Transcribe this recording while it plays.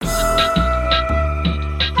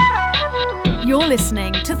You're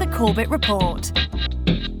listening to the Corbett Report.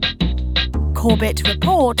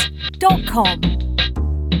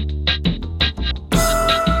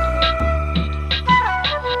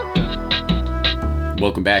 CorbettReport.com.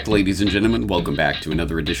 Welcome back, ladies and gentlemen. Welcome back to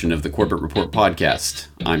another edition of the Corbett Report podcast.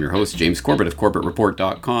 I'm your host, James Corbett of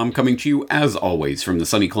CorbettReport.com, coming to you, as always, from the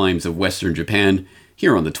sunny climes of Western Japan,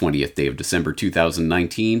 here on the 20th day of December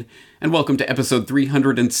 2019, and welcome to episode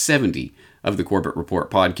 370 of the Corbett Report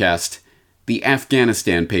podcast, The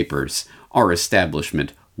Afghanistan Papers, Our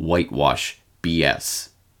Establishment Whitewash BS.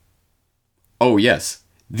 Oh yes,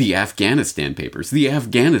 the Afghanistan Papers. The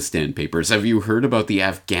Afghanistan Papers. Have you heard about the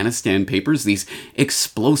Afghanistan Papers? These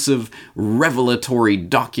explosive, revelatory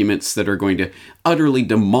documents that are going to utterly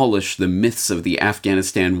demolish the myths of the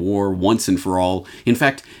Afghanistan war once and for all. In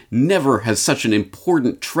fact, never has such an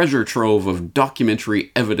important treasure trove of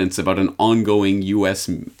documentary evidence about an ongoing U.S.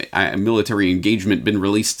 military engagement been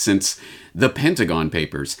released since the Pentagon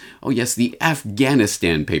Papers. Oh yes, the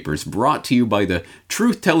Afghanistan Papers, brought to you by the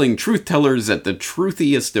truth-telling truth-tellers at the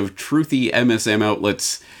truthiest of truthy MSM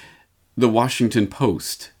outlets, the Washington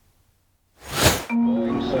Post.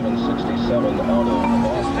 Boeing 767 out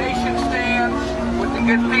of Station stands with the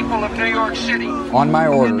good people of New York City. On my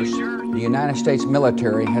orders, the United States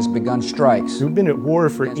military has begun strikes. We've been at war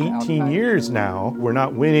for 18 years now. We're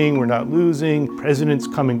not winning, we're not losing. Presidents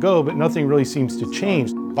come and go, but nothing really seems to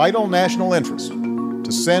change. Vital national interest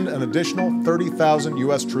to send an additional 30,000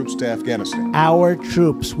 U.S. troops to Afghanistan. Our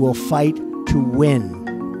troops will fight to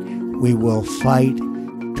win. We will fight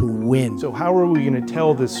to win. So how are we going to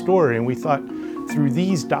tell this story? And we thought through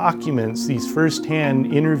these documents, these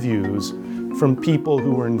firsthand interviews from people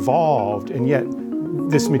who were involved, and yet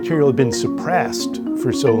this material had been suppressed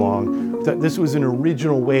for so long, that this was an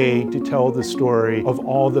original way to tell the story of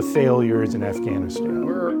all the failures in Afghanistan.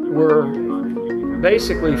 We're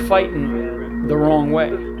basically fighting the wrong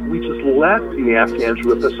way. We just let the Afghans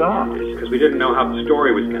rip us off because we didn't know how the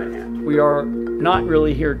story was going to end. We are not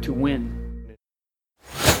really here to win.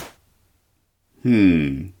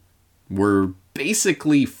 We're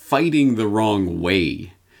basically fighting the wrong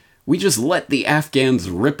way. We just let the Afghans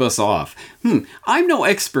rip us off. I'm no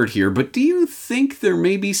expert here, but do you think there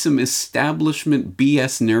may be some establishment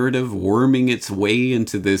BS narrative worming its way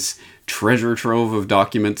into this treasure trove of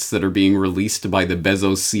documents that are being released by the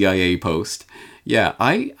Bezos CIA Post? Yeah,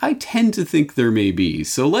 I tend to think there may be.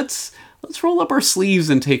 So let's roll up our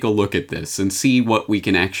sleeves and take a look at this and see what we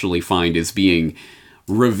can actually find is being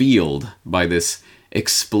revealed by this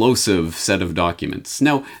explosive set of documents.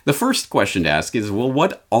 Now, the first question to ask is, well,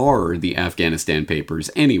 what are the Afghanistan Papers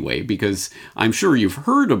anyway? Because I'm sure you've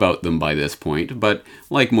heard about them by this point, but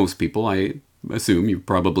like most people, I assume you've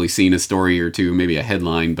probably seen a story or two, maybe a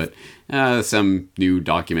headline, but some new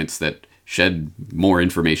documents that shed more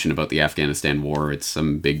information about the Afghanistan war. It's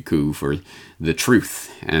some big coup for the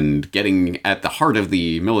truth and getting at the heart of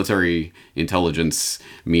the military intelligence,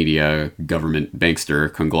 media, government, bankster,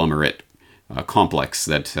 conglomerate complex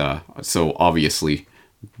that so obviously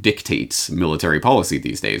dictates military policy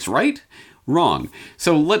these days, right? Wrong.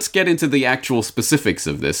 So let's get into the actual specifics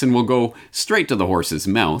of this, and we'll go straight to the horse's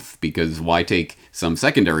mouth, because why take some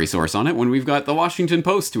secondary source on it when we've got the Washington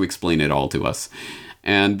Post to explain it all to us?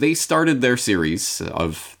 And they started their series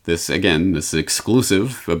of this, again, this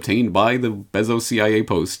exclusive obtained by the Bezos CIA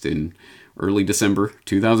Post in early December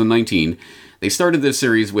 2019. They started this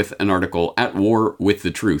series with an article, At War with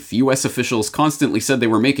the Truth. U.S. officials constantly said they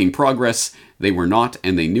were making progress. They were not,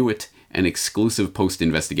 and they knew it. An exclusive Post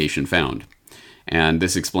investigation found. And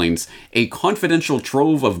this explains, a confidential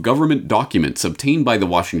trove of government documents obtained by the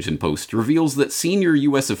Washington Post reveals that senior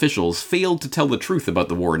U.S. officials failed to tell the truth about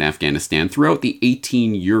the war in Afghanistan throughout the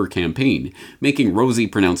 18-year campaign, making rosy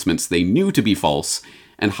pronouncements they knew to be false,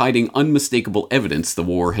 and hiding unmistakable evidence the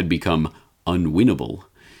war had become unwinnable.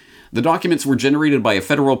 The documents were generated by a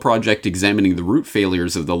federal project examining the root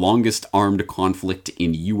failures of the longest armed conflict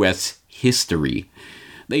in U.S. history.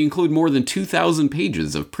 They include more than 2,000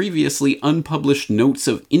 pages of previously unpublished notes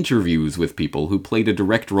of interviews with people who played a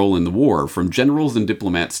direct role in the war, from generals and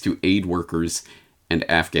diplomats to aid workers and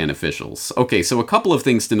Afghan officials. Okay, so a couple of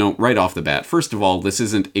things to note right off the bat. First of all,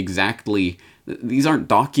 these aren't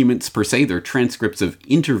documents per se, they're transcripts of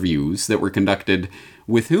interviews that were conducted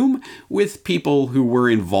with whom? With people who were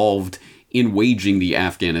involved in waging the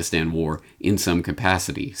Afghanistan war in some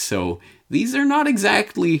capacity. So these are not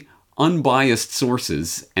exactly unbiased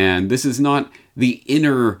sources, and this is not the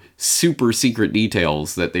inner super secret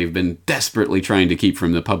details that they've been desperately trying to keep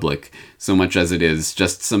from the public, so much as it is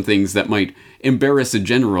just some things that might embarrass a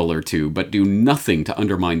general or two, but do nothing to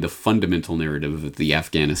undermine the fundamental narrative of the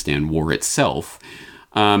Afghanistan war itself.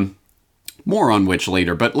 More on which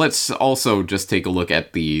later, but let's also just take a look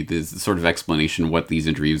at the sort of explanation what these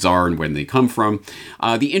interviews are and when they come from.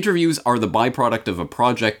 The interviews are the byproduct of a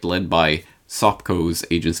project led by SOPCO's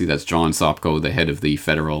agency. That's John Sopko, the head of the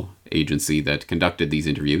federal agency that conducted these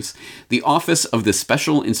interviews. The Office of the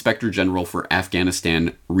Special Inspector General for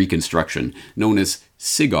Afghanistan Reconstruction, known as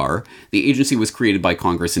SIGAR. The agency was created by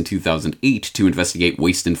Congress in 2008 to investigate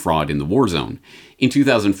waste and fraud in the war zone. In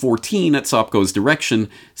 2014, at SOPCO's direction,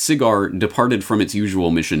 SIGAR departed from its usual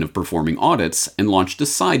mission of performing audits and launched a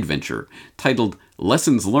side venture titled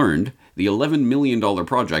Lessons Learned. The $11 million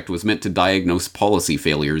project was meant to diagnose policy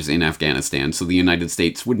failures in Afghanistan so the United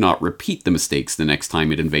States would not repeat the mistakes the next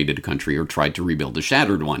time it invaded a country or tried to rebuild a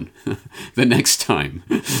shattered one. The next time.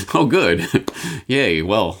 Oh, good. Yay,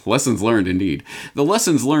 well, lessons learned indeed. The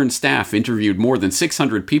Lessons Learned staff interviewed more than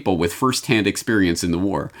 600 people with first-hand experience in the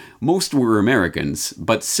war. Most were Americans,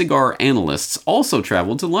 but SIGAR analysts also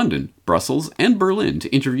traveled to London, Brussels, and Berlin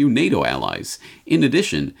to interview NATO allies. In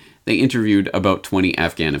addition, they interviewed about 20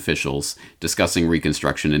 Afghan officials discussing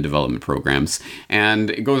reconstruction and development programs.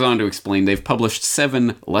 And it goes on to explain they've published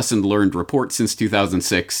 7 lesson learned reports since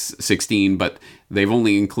 2016, but they've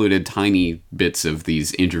only included tiny bits of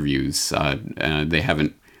these interviews. They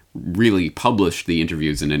haven't really published the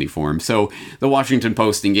interviews in any form. So the Washington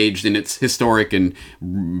Post engaged in its historic and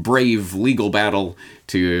brave legal battle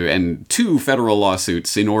and 2 federal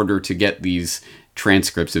lawsuits in order to get these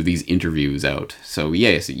transcripts of these interviews out. So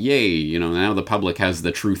yes, yay, now the public has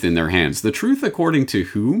the truth in their hands. The truth according to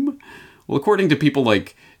whom? Well, according to people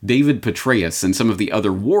like David Petraeus and some of the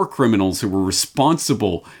other war criminals who were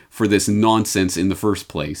responsible for this nonsense in the first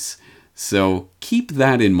place. So keep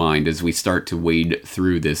that in mind as we start to wade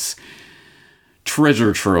through this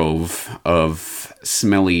treasure trove of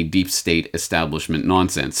smelly deep state establishment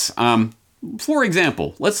nonsense. For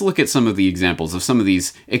example, let's look at some of the examples of some of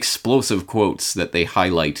these explosive quotes that they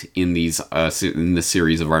highlight in this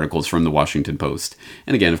series of articles from the Washington Post.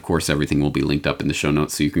 And again, of course, everything will be linked up in the show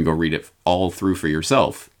notes so you can go read it all through for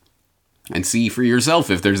yourself and see for yourself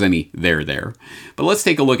if there's any there. But let's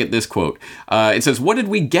take a look at this quote. It says, "What did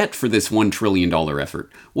we get for this $1 trillion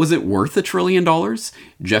effort? Was it worth $1 trillion?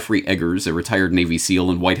 Jeffrey Eggers, a retired Navy SEAL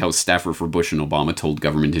and White House staffer for Bush and Obama, told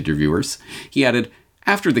government interviewers. He added,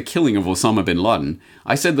 "After the killing of Osama bin Laden,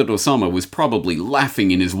 I said that Osama was probably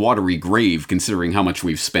laughing in his watery grave considering how much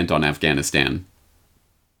we've spent on Afghanistan."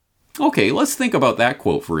 Okay, let's think about that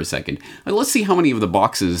quote for a second. Let's see how many of the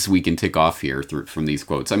boxes we can tick off here from these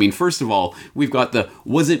quotes. I mean, first of all, we've got the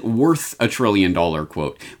 "was it worth $1 trillion"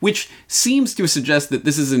 quote, which seems to suggest that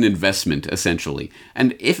this is an investment, essentially.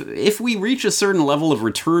 And if we reach a certain level of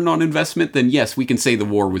return on investment, then yes, we can say the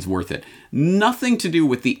war was worth it. Nothing to do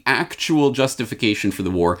with the actual justification for the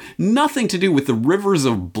war, nothing to do with the rivers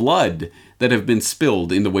of blood that have been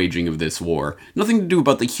spilled in the waging of this war. Nothing to do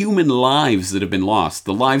about the human lives that have been lost,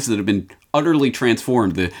 the lives that have been utterly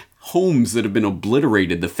transformed, the homes that have been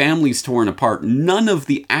obliterated, the families torn apart. None of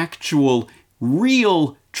the actual,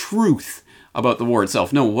 real truth about the war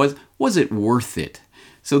itself. No, was it worth it?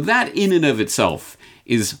 So that in and of itself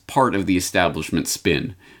is part of the establishment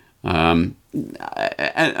spin. Another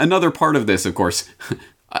part of this, of course,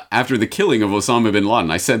 after the killing of Osama bin Laden,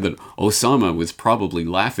 I said that Osama was probably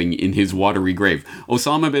laughing in his watery grave.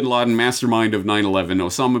 Osama bin Laden, mastermind of 9/11.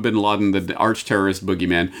 Osama bin Laden, the arch-terrorist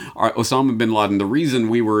boogeyman. Osama bin Laden, the reason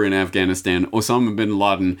we were in Afghanistan. Osama bin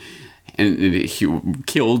Laden, and he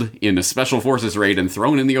killed in a special forces raid and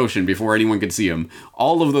thrown in the ocean before anyone could see him.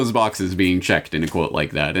 All of those boxes being checked in a quote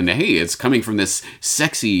like that. And hey, it's coming from this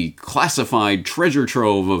sexy, classified treasure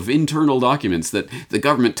trove of internal documents that the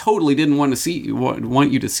government totally didn't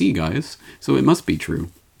want you to see, guys. So it must be true.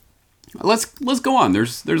 Let's go on.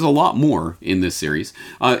 There's a lot more in this series.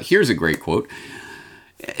 Here's a great quote.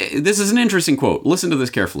 This is an interesting quote. Listen to this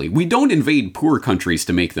carefully. "We don't invade poor countries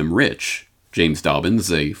to make them rich." James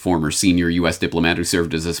Dobbins, a former senior U.S. diplomat who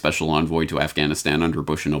served as a special envoy to Afghanistan under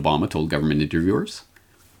Bush and Obama, told government interviewers.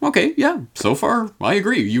 Okay, yeah, so far, I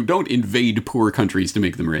agree. You don't invade poor countries to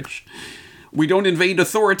make them rich. "We don't invade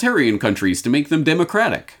authoritarian countries to make them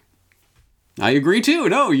democratic." I agree too.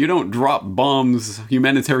 No, you don't drop bombs,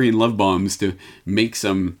 humanitarian love bombs, to make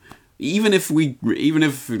some... Even if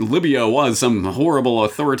Libya was some horrible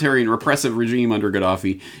authoritarian repressive regime under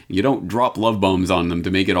Gaddafi, you don't drop love bombs on them to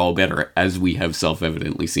make it all better, as we have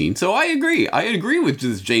self-evidently seen. So I agree. I agree with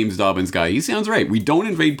this James Dobbins guy. He sounds right. We don't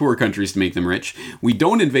invade poor countries to make them rich. We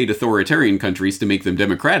don't invade authoritarian countries to make them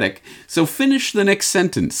democratic. So finish the next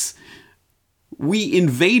sentence. We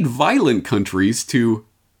invade violent countries to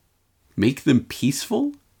make them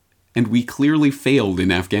peaceful? And we clearly failed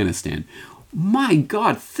in Afghanistan. My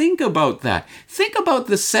God, think about that. Think about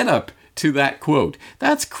the setup to that quote.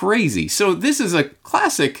 That's crazy. So this is a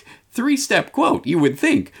classic 3-step quote. You would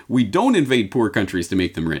think we don't invade poor countries to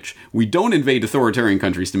make them rich. We don't invade authoritarian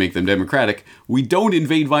countries to make them democratic. We don't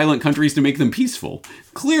invade violent countries to make them peaceful.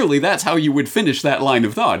 Clearly, that's how you would finish that line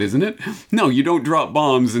of thought, isn't it? No, you don't drop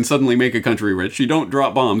bombs and suddenly make a country rich. You don't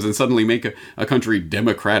drop bombs and suddenly make a country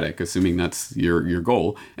democratic, assuming that's your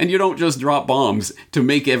goal. And you don't just drop bombs to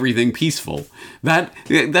make everything peaceful.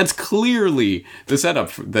 That's clearly the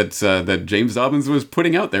setup that James Dobbins was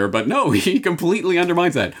putting out there. But no, he completely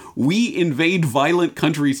undermines that. We invade violent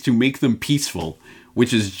countries to make them peaceful,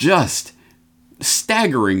 which is just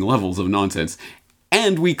staggering levels of nonsense.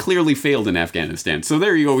 And we clearly failed in Afghanistan. So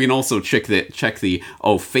there you go. We can also check the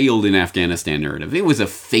failed in Afghanistan narrative. It was a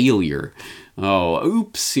failure. Oh,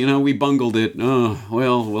 oops, we bungled it. Oh,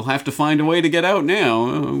 well, we'll have to find a way to get out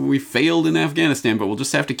now. We failed in Afghanistan, but we'll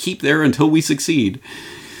just have to keep there until we succeed.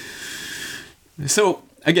 So,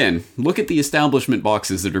 again, look at the establishment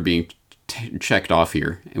boxes that are being checked off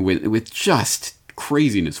here. And with just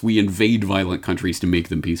craziness, we invade violent countries to make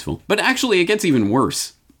them peaceful. But actually, it gets even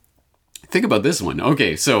worse. Think about this one.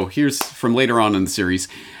 Okay, so here's from later on in the series.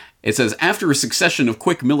 It says, after a succession of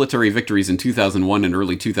quick military victories in 2001 and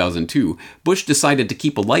early 2002, Bush decided to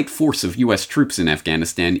keep a light force of U.S. troops in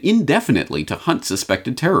Afghanistan indefinitely to hunt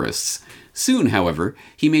suspected terrorists. Soon, however,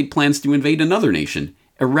 he made plans to invade another nation,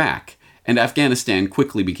 Iraq, and Afghanistan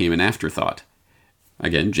quickly became an afterthought.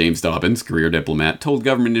 Again, James Dobbins, career diplomat, told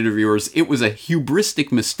government interviewers it was a hubristic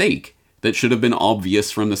mistake that should have been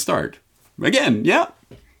obvious from the start. Again, yeah.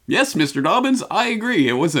 Yes, Mr. Dobbins, I agree.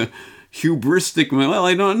 It was a hubristic, well,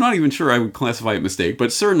 I'm not even sure I would classify it mistake,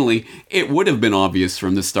 but certainly it would have been obvious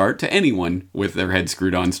from the start to anyone with their head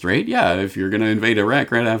screwed on straight. Yeah, if you're going to invade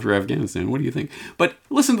Iraq right after Afghanistan, what do you think? But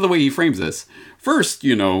listen to the way he frames this. First,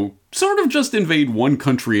 sort of just invade one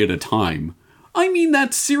country at a time. I mean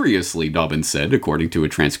that seriously, Dobbins said, according to a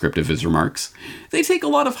transcript of his remarks. They take a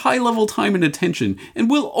lot of high-level time and attention, and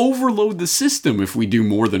will overload the system if we do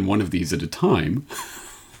more than one of these at a time.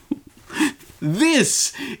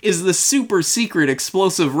 This is the super secret,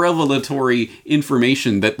 explosive, revelatory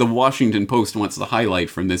information that the Washington Post wants to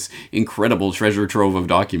highlight from this incredible treasure trove of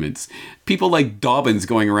documents. People like Dobbins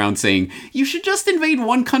going around saying, you should just invade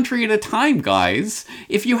one country at a time, guys.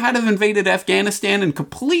 If you had invaded Afghanistan and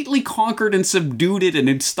completely conquered and subdued it and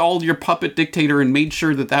installed your puppet dictator and made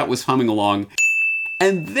sure that was humming along,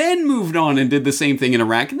 and then moved on and did the same thing in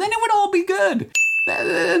Iraq, then it would all be good.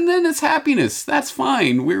 And then it's happiness. That's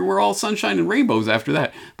fine. We're all sunshine and rainbows after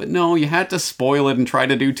that. But no, you had to spoil it and try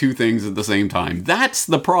to do two things at the same time. That's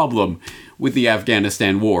the problem with the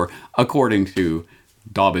Afghanistan war, according to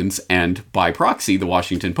Dobbins and, by proxy, the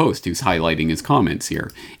Washington Post, who's highlighting his comments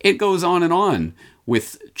here. It goes on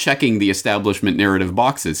with checking the establishment narrative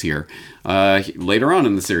boxes here. Later on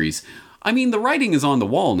in the series, I mean, the writing is on the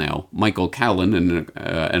wall now. Michael Callan,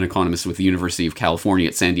 an economist with the University of California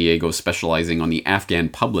at San Diego specializing on the Afghan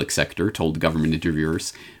public sector, told government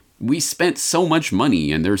interviewers, we spent so much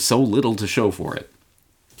money and there's so little to show for it.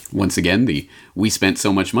 Once again, we spent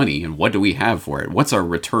so much money and what do we have for it? What's our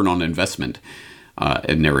return on investment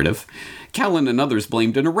narrative? Callan and others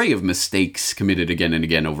blamed an array of mistakes committed again and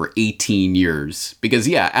again over 18 years. Because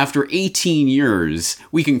after 18 years,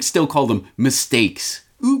 we can still call them mistakes.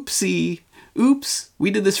 Oopsie. Oops.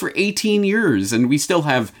 We did this for 18 years and we still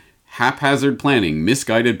have haphazard planning,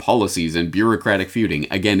 misguided policies, and bureaucratic feuding.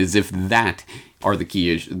 Again, as if those are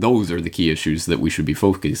the key issues that we should be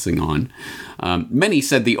focusing on. Many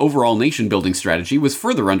said the overall nation-building strategy was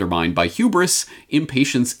further undermined by hubris,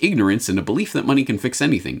 impatience, ignorance, and a belief that money can fix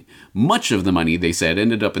anything. Much of the money, they said,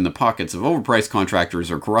 ended up in the pockets of overpriced contractors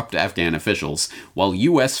or corrupt Afghan officials, while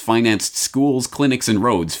U.S.-financed schools, clinics, and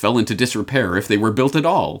roads fell into disrepair if they were built at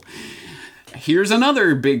all. Here's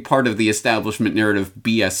another big part of the establishment narrative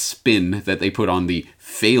BS spin that they put on the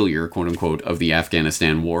failure, quote-unquote, of the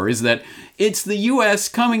Afghanistan war, is that it's the U.S.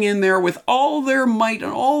 coming in there with all their might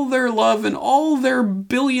and all their love and all their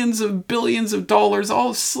billions of dollars,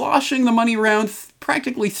 all sloshing the money around,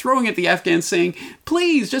 practically throwing at the Afghans, saying,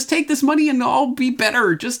 please, just take this money and I'll be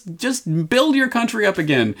better. Just build your country up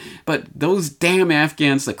again. But those damn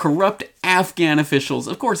Afghans, the corrupt Afghan officials,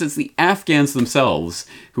 of course, it's the Afghans themselves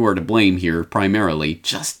who are to blame here primarily.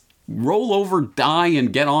 Just roll over, die,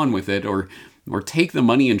 and get on with it, or take the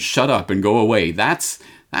money and shut up and go away. That's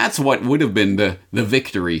what would have been the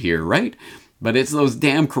victory here, right? But it's those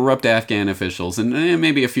damn corrupt Afghan officials and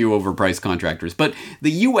maybe a few overpriced contractors. But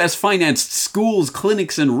the U.S.-financed schools,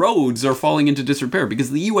 clinics, and roads are falling into disrepair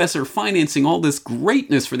because the U.S. are financing all this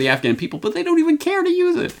greatness for the Afghan people, but they don't even care to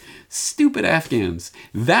use it. Stupid Afghans.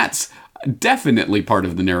 That's definitely part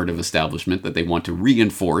of the narrative establishment that they want to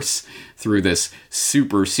reinforce through this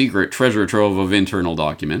super secret treasure trove of internal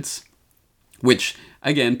documents, which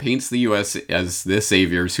again paints the U.S. as the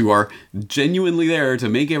saviors who are genuinely there to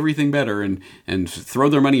make everything better and throw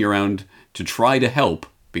their money around to try to help,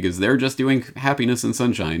 because they're just doing happiness and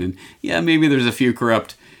sunshine. And yeah, maybe there's a few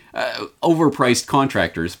corrupt, overpriced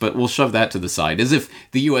contractors, but we'll shove that to the side, as if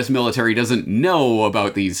the U.S. military doesn't know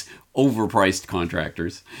about these overpriced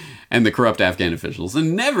contractors and the corrupt Afghan officials,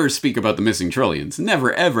 and never speak about the missing trillions.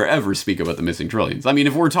 Never, ever, ever speak about the missing trillions. I mean,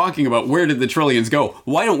 if we're talking about where did the trillions go,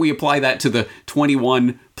 why don't we apply that to the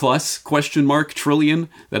 21 plus trillion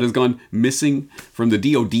that has gone missing from the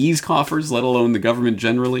DOD's coffers, let alone the government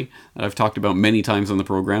generally, that I've talked about many times on the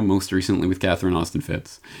program, most recently with Catherine Austin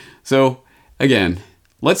Fitts. So, again,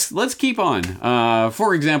 Let's keep on.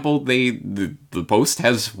 For example, the Post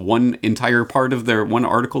has one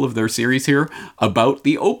article of their series here about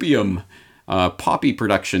the opium poppy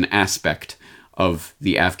production aspect of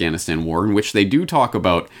the Afghanistan war, in which they do talk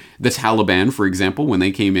about the Taliban, for example, when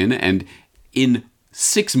they came in, and in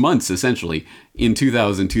 6 months, essentially, in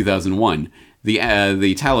 2001, the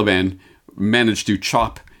Taliban managed to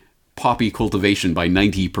chop poppy cultivation by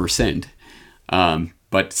 90%.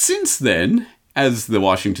 But since then, as the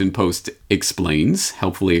Washington Post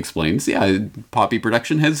helpfully explains, poppy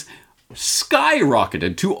production has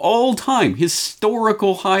skyrocketed to all-time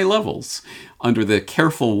historical high levels under the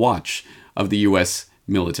careful watch of the U.S.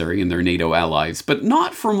 military and their NATO allies, but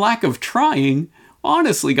not from lack of trying.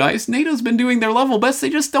 Honestly, guys, NATO's been doing their level best. They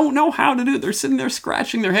just don't know how to do it. They're sitting there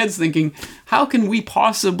scratching their heads thinking, how can we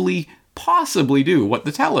possibly do what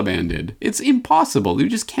the Taliban did? It's impossible. You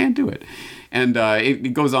just can't do it. And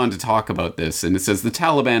it goes on to talk about this, and it says, the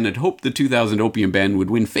Taliban had hoped the 2000 opium ban would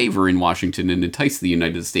win favor in Washington and entice the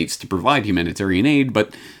United States to provide humanitarian aid,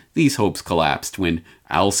 but these hopes collapsed when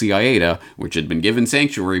Al-Qaeda, which had been given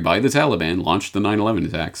sanctuary by the Taliban, launched the 9/11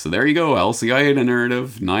 attacks. So there you go, Al-Qaeda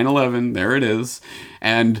narrative, 9/11, there it is.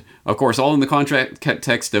 And, of course, all in the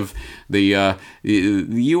context of the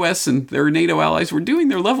U.S. and their NATO allies were doing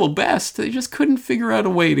their level best. They just couldn't figure out a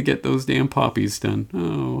way to get those damn poppies done.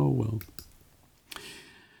 Oh, well.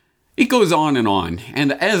 It goes on,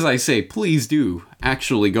 and as I say, please do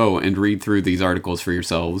actually go and read through these articles for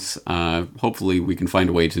yourselves. Hopefully we can find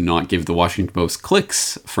a way to not give the Washington Post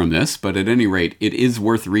clicks from this, but at any rate, it is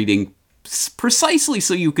worth reading precisely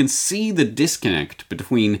so you can see the disconnect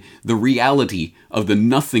between the reality of the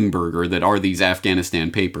nothing burger that are these Afghanistan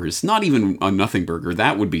papers. Not even a nothing burger,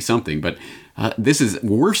 that would be something, but this is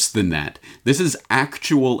worse than that. This is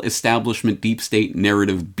actual establishment deep state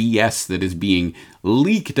narrative BS that is being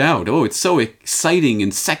leaked out. Oh, it's so exciting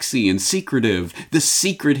and sexy and secretive. The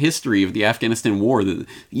secret history of the Afghanistan war that the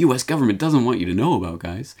U.S. government doesn't want you to know about,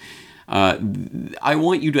 guys. I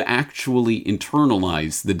want you to actually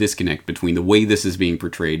internalize the disconnect between the way this is being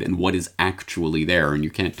portrayed and what is actually there, and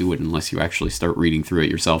you can't do it unless you actually start reading through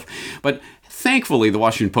it yourself. But thankfully, the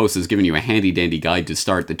Washington Post has given you a handy-dandy guide to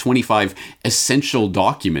start, the 25 essential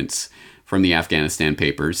documents from the Afghanistan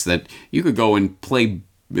Papers, that you could go and play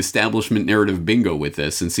establishment narrative bingo with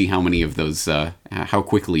this and see how many of those, how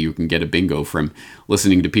quickly you can get a bingo from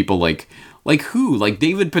listening to people like who? Like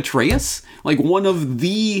David Petraeus? Like one of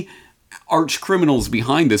the arch criminals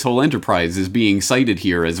behind this whole enterprise is being cited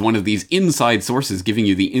here as one of these inside sources giving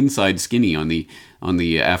you the inside skinny on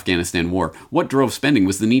the Afghanistan war. What drove spending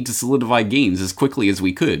was the need to solidify gains as quickly as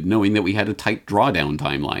we could, knowing that we had a tight drawdown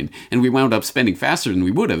timeline, and we wound up spending faster than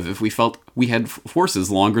we would have if we felt we had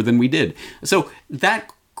forces longer than we did. So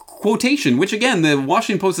that quotation, which again, the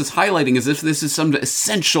Washington Post is highlighting as if this is some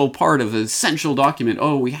essential part of an essential document.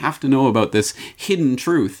 Oh, we have to know about this hidden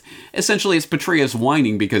truth. Essentially, it's Petraeus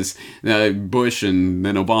whining because Bush and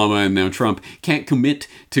then Obama and now Trump can't commit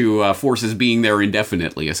to forces being there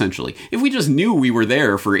indefinitely, essentially. If we just knew we were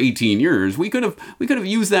there for 18 years, we could have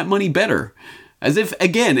used that money better. As if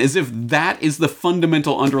that is the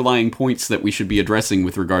fundamental underlying points that we should be addressing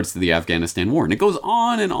with regards to the Afghanistan war. And it goes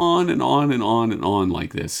on and on and on and on and on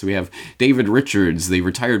like this. We have David Richards, the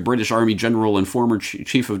retired British Army general and former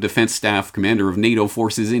Chief of Defense Staff, commander of NATO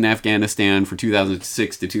forces in Afghanistan for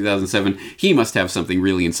 2006 to 2007. He must have something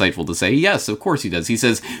really insightful to say. Yes, of course he does. He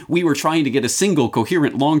says, we were trying to get a single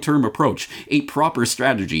coherent long-term approach, a proper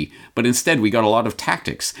strategy, but instead we got a lot of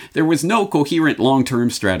tactics. There was no coherent long-term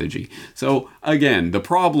strategy. So, again, the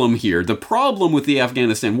problem with the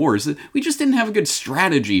Afghanistan war is that we just didn't have a good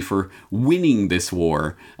strategy for winning this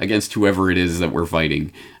war against whoever it is that we're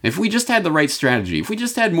fighting. If we just had the right strategy, if we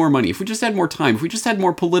just had more money, if we just had more time, if we just had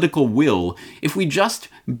more political will, if we just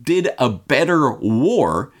did a better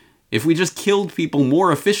war, If we just killed people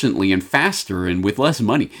more efficiently and faster and with less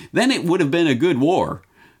money, then it would have been a good war.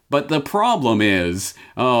 But the problem is,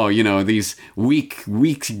 these weak,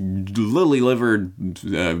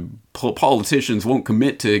 lily-livered politicians won't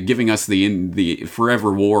commit to giving us the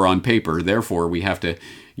forever war on paper. Therefore, we have to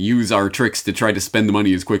use our tricks to try to spend the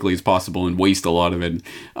money as quickly as possible and waste a lot of it.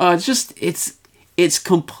 It's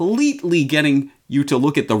completely getting you to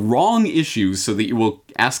look at the wrong issues so that you will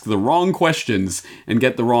ask the wrong questions and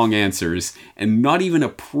get the wrong answers, and not even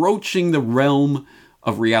approaching the realm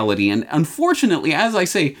of reality. And unfortunately, as I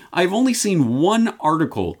say, I've only seen one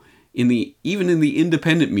article even in the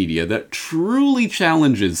independent media that truly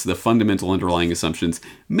challenges the fundamental underlying assumptions.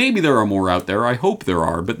 Maybe there are more out there. I hope there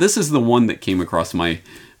are, but this is the one that came across my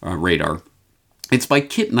radar. It's by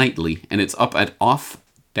Kit Knightley, and it's up at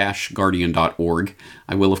off-guardian.org.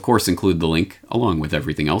 I will, of course, include the link, along with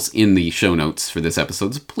everything else, in the show notes for this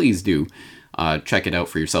episode, so please do check it out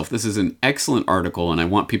for yourself. This is an excellent article, and I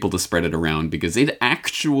want people to spread it around because it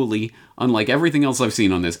actually, unlike everything else I've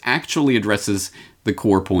seen on this, actually addresses the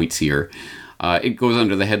core points here. It goes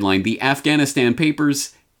under the headline, The Afghanistan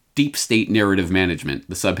Papers, Deep State Narrative Management.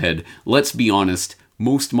 The subhead, Let's be honest,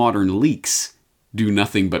 most modern leaks do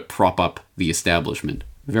nothing but prop up the establishment.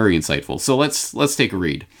 Very insightful. So let's take a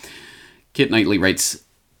read. Kit Knightley writes,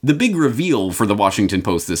 The big reveal for the Washington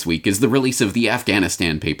Post this week is the release of the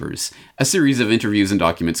Afghanistan Papers, a series of interviews and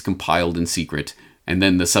documents compiled in secret, and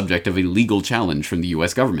then the subject of a legal challenge from the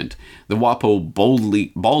U.S. government. The WAPO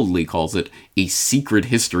baldly calls it a secret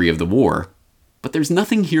history of the war. But there's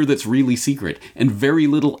nothing here that's really secret, and very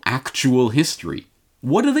little actual history.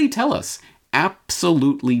 What do they tell us?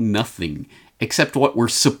 Absolutely nothing, except what we're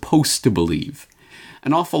supposed to believe.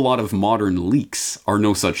 An awful lot of modern leaks are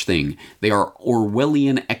no such thing. They are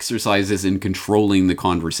Orwellian exercises in controlling the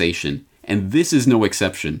conversation, and this is no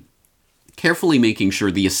exception. Carefully making sure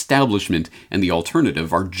the establishment and the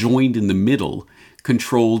alternative are joined in the middle,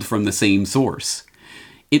 controlled from the same source.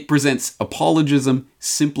 It presents apologism,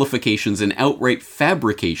 simplifications, and outright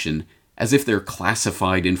fabrication as if they're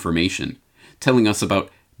classified information, telling us about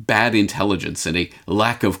bad intelligence and a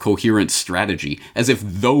lack of coherent strategy, as if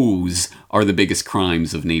those are the biggest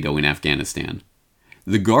crimes of NATO in Afghanistan.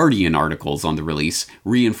 The Guardian articles on the release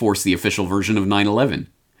reinforce the official version of 9/11.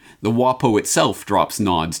 The WAPO itself drops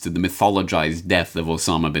nods to the mythologized death of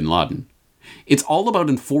Osama bin Laden. It's all about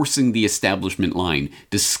enforcing the establishment line,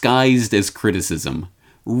 disguised as criticism.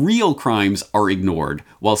 Real crimes are ignored,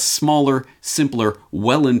 while smaller, simpler,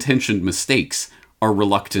 well-intentioned mistakes are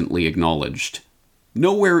reluctantly acknowledged.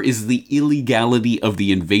 Nowhere is the illegality of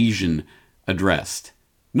the invasion addressed.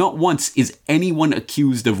 Not once is anyone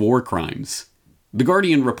accused of war crimes. The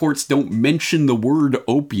Guardian reports don't mention the word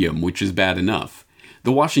opium, which is bad enough.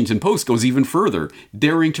 The Washington Post goes even further,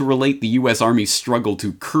 daring to relate the U.S. Army's struggle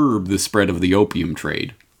to curb the spread of the opium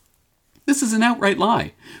trade. This is an outright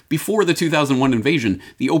lie. Before the 2001 invasion,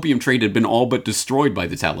 the opium trade had been all but destroyed by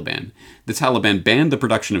the Taliban. The Taliban banned the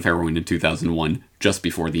production of heroin in 2001, just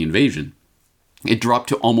before the invasion. It dropped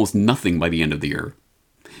to almost nothing by the end of the year.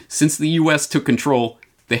 Since the U.S. took control,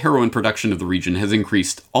 the heroin production of the region has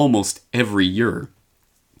increased almost every year.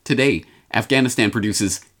 Today, Afghanistan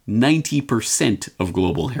produces 90% of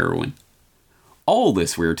global heroin. All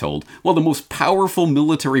this, we're told, while the most powerful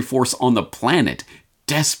military force on the planet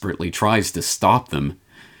desperately tries to stop them.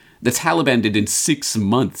 The Taliban did in 6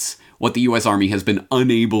 months what the U.S. Army has been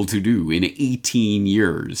unable to do in 18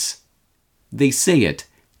 years. They say it,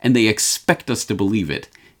 and they expect us to believe it.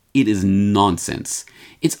 It is nonsense.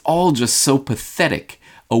 It's all just so pathetic.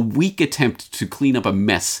 A weak attempt to clean up a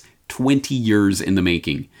mess 20 years in the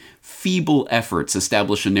making. Feeble efforts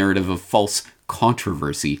establish a narrative of false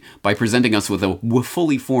controversy by presenting us with a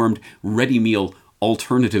fully formed, ready meal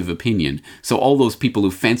alternative opinion, so all those people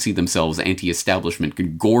who fancy themselves anti-establishment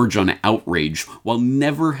could gorge on outrage while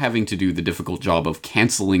never having to do the difficult job of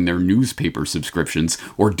canceling their newspaper subscriptions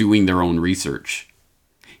or doing their own research.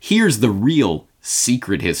 Here's the real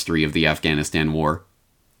secret history of the Afghanistan war.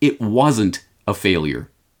 It wasn't a failure.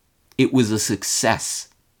 It was a success.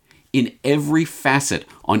 In every facet,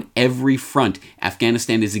 on every front,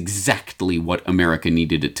 Afghanistan is exactly what America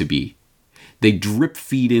needed it to be. They drip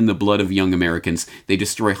feed in the blood of young Americans, they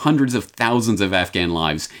destroy hundreds of thousands of Afghan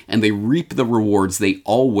lives, and they reap the rewards they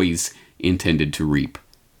always intended to reap.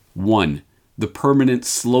 1. The permanent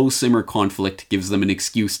slow-simmer conflict gives them an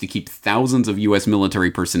excuse to keep thousands of U.S.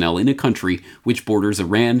 military personnel in a country which borders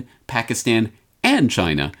Iran, Pakistan, and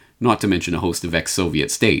China, not to mention a host of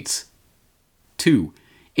ex-Soviet states. 2.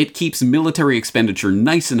 It keeps military expenditure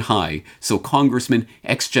nice and high, so congressmen,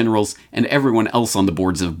 ex-generals, and everyone else on the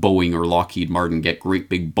boards of Boeing or Lockheed Martin get great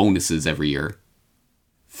big bonuses every year.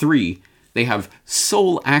 3, they have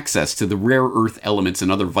sole access to the rare earth elements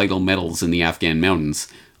and other vital metals in the Afghan mountains,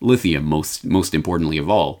 lithium most importantly of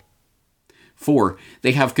all. 4,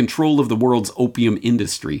 they have control of the world's opium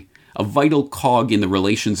industry, a vital cog in the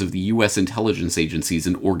relations of the US intelligence agencies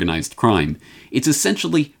and organized crime. It's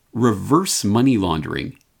essentially reverse money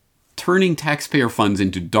laundering, turning taxpayer funds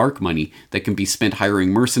into dark money that can be spent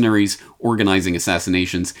hiring mercenaries, organizing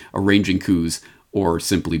assassinations, arranging coups, or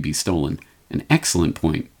simply be stolen. An excellent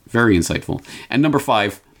point. Very insightful. And number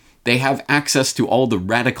 5, they have access to all the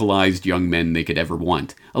radicalized young men they could ever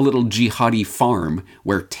want. A little jihadi farm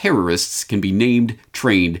where terrorists can be named,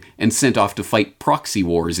 trained, and sent off to fight proxy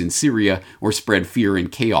wars in Syria or spread fear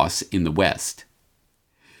and chaos in the West.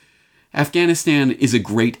 Afghanistan is a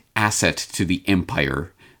great asset to the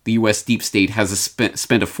empire. The US deep state has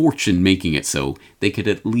spent a fortune making it so. They could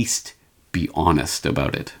at least be honest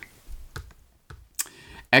about it.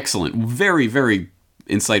 Excellent. Very, very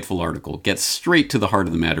insightful article. Gets straight to the heart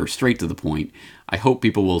of the matter, straight to the point. I hope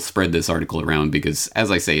people will spread this article around because,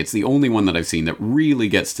 as I say, it's the only one that I've seen that really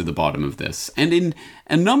gets to the bottom of this, and in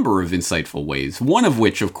a number of insightful ways, one of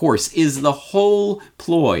which, of course, is the whole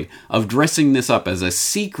ploy of dressing this up as a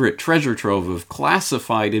secret treasure trove of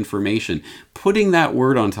classified information, putting that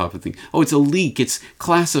word on top of things. Oh, it's a leak, it's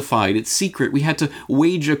classified, it's secret, we had to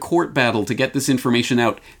wage a court battle to get this information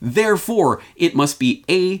out. Therefore, it must be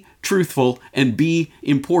A, truthful, and B,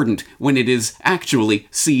 important, when it is actually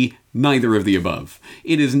C, neither of the above.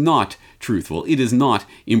 It is not truthful. It is not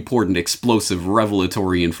important, explosive,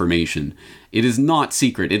 revelatory information. It is not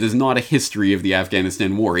secret. It is not a history of the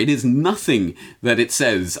Afghanistan war. It is nothing that it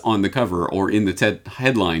says on the cover or in the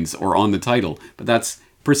headlines or on the title. But that's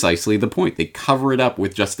precisely the point. They cover it up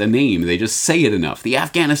with just a name. They just say it enough. The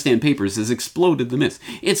Afghanistan Papers has exploded the myth.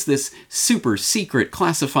 It's this super secret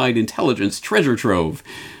classified intelligence treasure trove.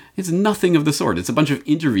 It's nothing of the sort. It's a bunch of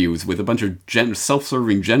interviews with a bunch of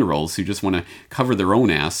self-serving generals who just want to cover their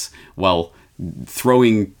own ass while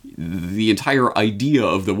throwing the entire idea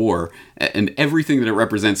of the war and everything that it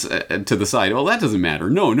represents to the side. Well, that doesn't matter.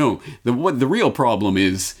 No. The real problem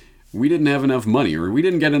is we didn't have enough money, or we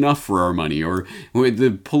didn't get enough for our money, or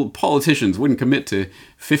the politicians wouldn't commit to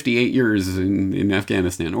 58 years in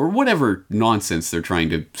Afghanistan, or whatever nonsense they're trying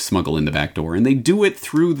to smuggle in the back door. And they do it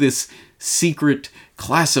through this secret,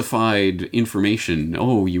 classified information.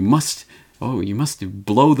 You must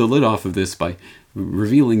blow the lid off of this by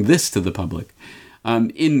revealing this to the public.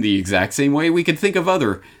 In the exact same way, we could think of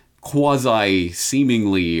other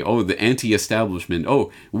quasi-seemingly, the anti-establishment,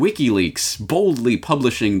 WikiLeaks boldly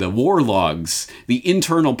publishing the war logs, the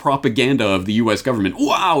internal propaganda of the US government.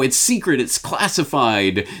 Wow, it's secret, it's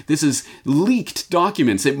classified, this is leaked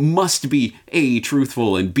documents, it must be A,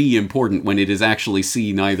 truthful, and B, important, when it is actually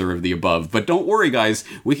C, neither of the above. But don't worry, guys,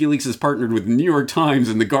 WikiLeaks has partnered with the New York Times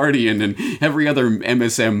and The Guardian and every other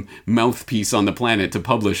MSM mouthpiece on the planet to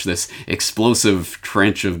publish this explosive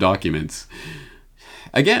trench of documents.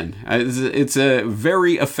 Again, it's a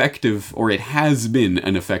very effective, or it has been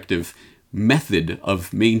an effective method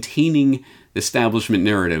of maintaining the establishment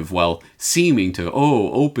narrative while seeming to,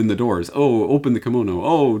 open the doors, open the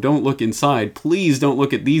kimono, don't look inside, please don't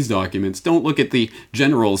look at these documents, don't look at the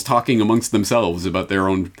generals talking amongst themselves about their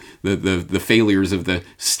own, the failures of the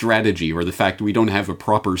strategy, or the fact we don't have a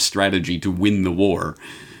proper strategy to win the war.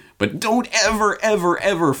 But don't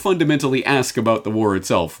ever fundamentally ask about the war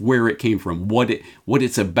itself, where it came from, what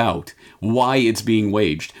it's about, why it's being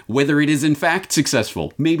waged, whether it is in fact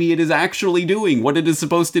successful. Maybe it is actually doing what it is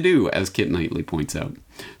supposed to do, as Kit Knightley points out.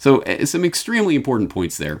 So some extremely important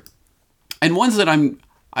points there. And ones that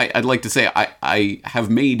I'd like to say I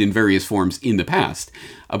have made in various forms in the past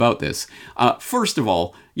about this. First of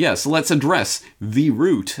all, yes, let's address the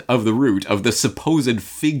root of the supposed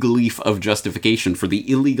fig leaf of justification for the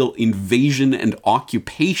illegal invasion and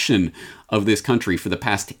occupation of this country for the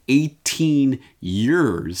past 18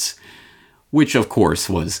 years, which of course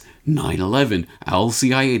was 9/11,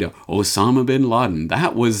 Al-Qaeda, Osama bin Laden.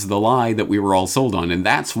 That was the lie that we were all sold on, and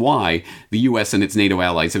that's why the US and its NATO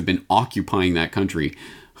allies have been occupying that country.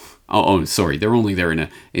 Sorry, they're only there in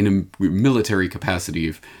a military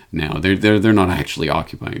capacity now. They're not actually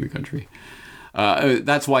occupying the country.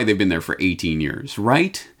 That's why they've been there for 18 years,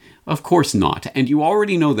 right? Of course not. And you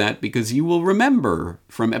already know that because you will remember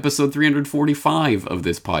from episode 345 of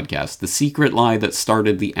this podcast, the secret lie that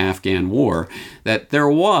started the Afghan war, that there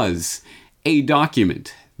was a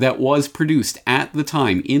document that was produced at the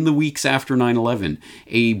time, in the weeks after 9/11,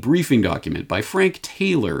 a briefing document by Frank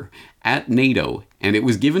Taylor at NATO, and it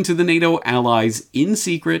was given to the NATO allies in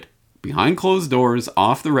secret, behind closed doors,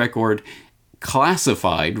 off the record,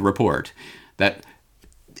 classified report that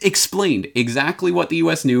explained exactly what the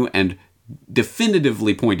US knew and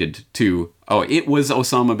definitively pointed to, it was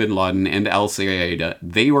Osama bin Laden and al-Qaeda.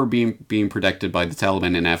 They were being protected by the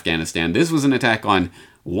Taliban in Afghanistan. This was an attack on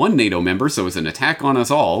one NATO member, so it's an attack on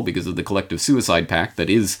us all because of the collective suicide pact that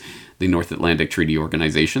is the North Atlantic Treaty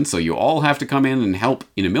Organization. So you all have to come in and help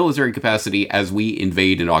in a military capacity as we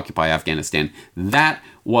invade and occupy Afghanistan. That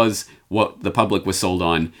was what the public was sold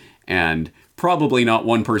on, and probably not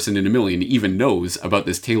one person in a million even knows about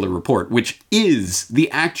this Taylor report, which is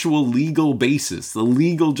the actual legal basis, the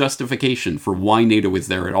legal justification for why NATO is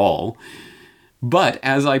there at all. But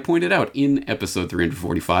as I pointed out in episode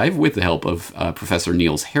 345, with the help of Professor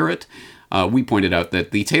Niels Harrit, we pointed out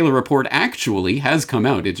that the Taylor report actually has come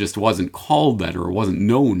out. It just wasn't called that, or wasn't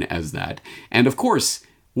known as that. And of course,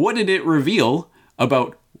 what did it reveal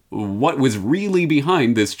about what was really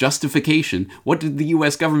behind this justification? What did the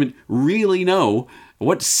US government really know?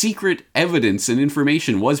 What secret evidence and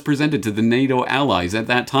information was presented to the NATO allies at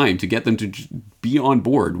that time to get them to be on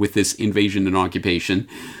board with this invasion and occupation?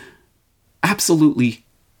 Absolutely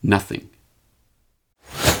nothing.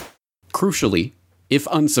 Crucially, if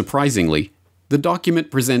unsurprisingly, the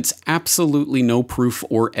document presents absolutely no proof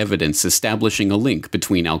or evidence establishing a link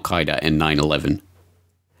between Al-Qaeda and 9/11.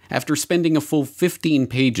 After spending a full 15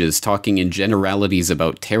 pages talking in generalities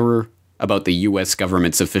about terror, about the US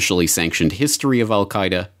government's officially sanctioned history of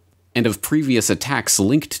Al-Qaeda, and of previous attacks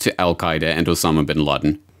linked to Al-Qaeda and Osama bin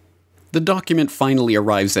Laden, the document finally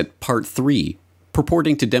arrives at Part 3,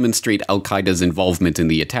 purporting to demonstrate Al-Qaeda's involvement in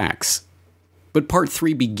the attacks. But Part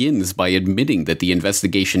 3 begins by admitting that the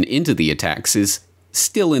investigation into the attacks is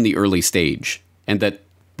still in the early stage, and that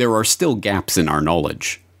there are still gaps in our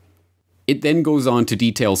knowledge. It then goes on to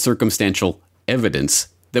detail circumstantial evidence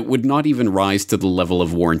that would not even rise to the level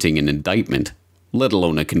of warranting an indictment, let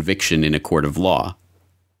alone a conviction in a court of law.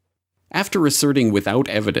 After asserting without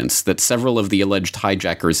evidence that several of the alleged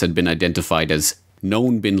hijackers had been identified as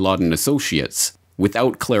known bin Laden associates,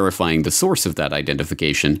 without clarifying the source of that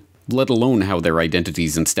identification, let alone how their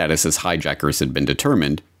identities and status as hijackers had been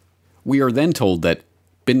determined, we are then told that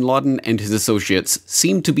bin Laden and his associates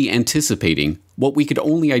seemed to be anticipating what we could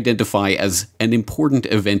only identify as an important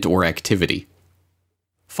event or activity.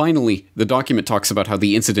 Finally, the document talks about how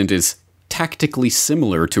the incident is tactically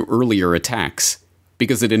similar to earlier attacks,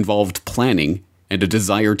 because it involved planning and a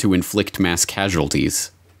desire to inflict mass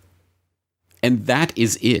casualties. And that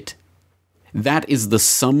is it. That is the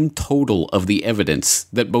sum total of the evidence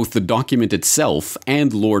that both the document itself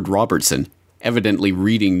and Lord Robertson, evidently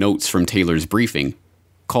reading notes from Taylor's briefing,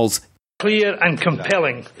 calls clear and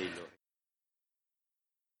compelling.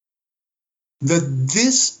 That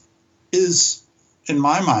this is, in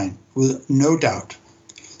my mind, with no doubt,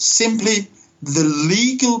 simply the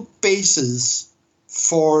legal basis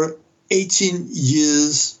for 18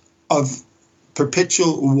 years of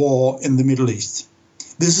perpetual war in the Middle East.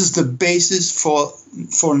 This is the basis for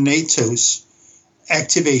NATO's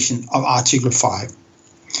activation of Article 5.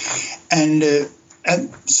 And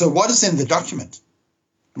so what is in the document?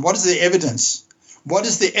 What is the evidence? What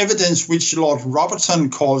is the evidence which Lord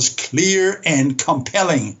Robertson calls clear and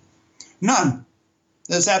compelling? None.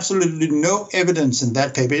 There's absolutely no evidence in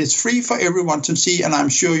that paper. It's free for everyone to see, and I'm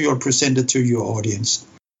sure you'll present it to your audience.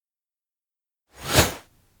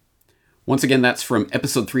 Once again, that's from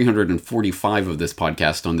episode 345 of this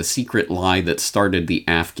podcast on the secret lie that started the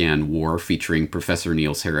Afghan war, featuring Professor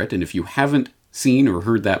Niels Harrit. And if you haven't seen or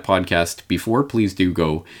heard that podcast before, please do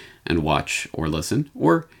go and watch or listen.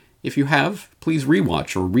 Or if you have, please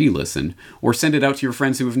rewatch or re-listen, or send it out to your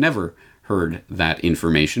friends who have never heard that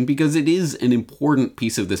information, because it is an important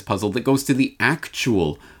piece of this puzzle that goes to the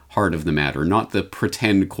actual heart of the matter, not the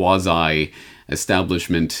pretend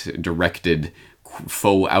quasi-establishment-directed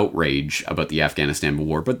faux outrage about the Afghanistan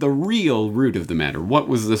war, but the real root of the matter. What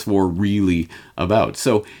was this war really about?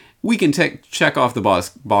 So we can check off the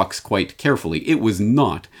box quite carefully. It was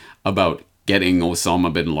not about getting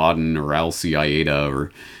Osama bin Laden or al-Qaeda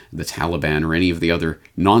or the Taliban or any of the other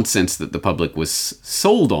nonsense that the public was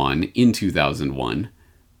sold on in 2001.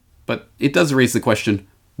 But it does raise the question,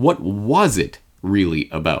 what was it really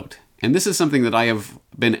about? And this is something that I have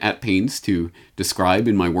been at pains to describe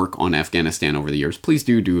in my work on Afghanistan over the years. Please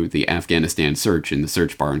do the Afghanistan search in the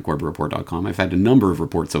search bar on CorbettReport.com. I've had a number of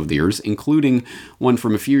reports over the years, including one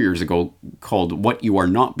from a few years ago called What You Are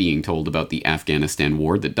Not Being Told About the Afghanistan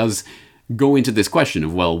War, that does go into this question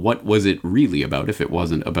of, well, what was it really about if it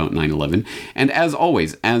wasn't about 9/11? And as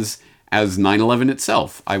always, as 9/11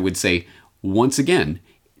 itself, I would say, once again,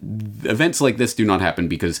 events like this do not happen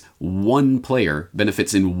because one player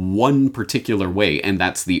benefits in one particular way, and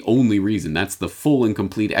that's the only reason. That's the full and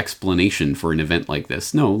complete explanation for an event like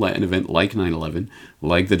this. No, an event like 9/11,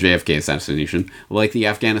 like the JFK assassination, like the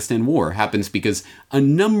Afghanistan war happens because a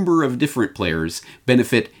number of different players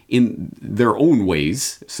benefit in their own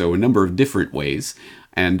ways, so a number of different ways,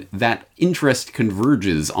 and that interest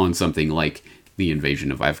converges on something like the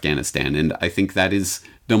invasion of Afghanistan, and I think that is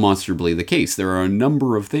demonstrably the case. There are a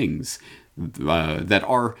number of things that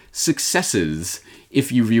are successes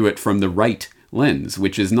if you view it from the right lens,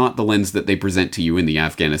 which is not the lens that they present to you in the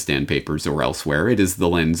Afghanistan Papers or elsewhere. It is the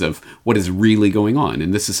lens of what is really going on,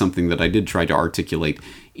 and this is something that I did try to articulate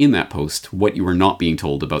in that post, what you are not being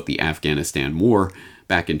told about the Afghanistan war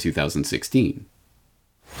back in 2016.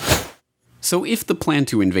 So if the plan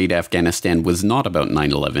to invade Afghanistan was not about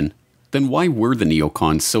 9/11, then why were the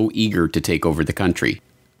neocons so eager to take over the country?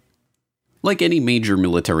 Like any major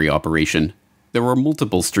military operation, there are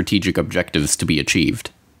multiple strategic objectives to be achieved.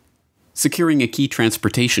 Securing a key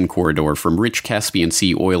transportation corridor from rich Caspian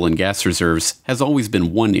Sea oil and gas reserves has always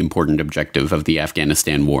been one important objective of the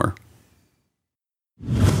Afghanistan war.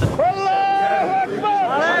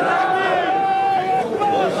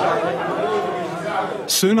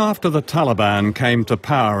 Soon after the Taliban came to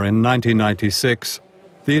power in 1996,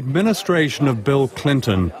 the administration of Bill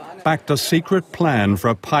Clinton backed a secret plan for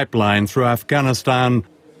a pipeline through Afghanistan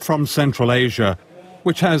from Central Asia,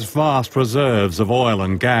 which has vast reserves of oil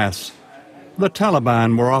and gas. The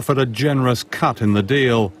Taliban were offered a generous cut in the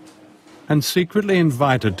deal and secretly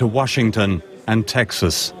invited to Washington and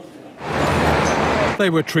Texas.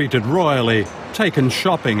 They were treated royally, taken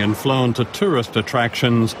shopping and flown to tourist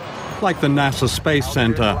attractions like the NASA Space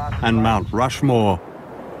Center and Mount Rushmore.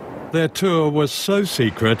 Their tour was so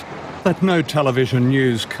secret that no television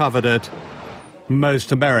news covered it.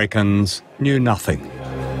 Most Americans knew nothing.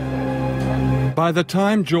 By the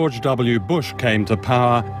time George W. Bush came to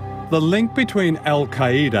power, the link between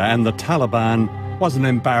Al-Qaeda and the Taliban was an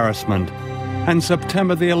embarrassment, and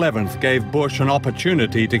September the 11th gave Bush an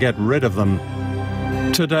opportunity to get rid of them.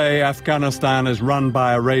 Today, Afghanistan is run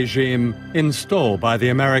by a regime installed by the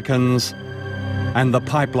Americans, and the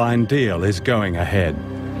pipeline deal is going ahead.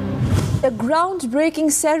 The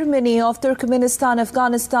groundbreaking ceremony of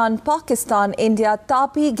Turkmenistan-Afghanistan-Pakistan-India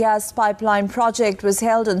Tapi gas pipeline project was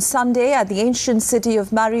held on Sunday at the ancient city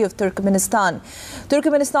of Mari of Turkmenistan.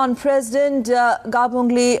 Turkmenistan President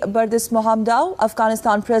Gabungli Berdimuhamedov,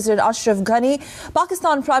 Afghanistan President Ashraf Ghani,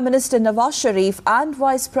 Pakistan Prime Minister Nawaz Sharif and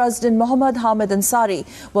Vice President Mohammad Hamid Ansari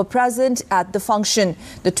were present at the function.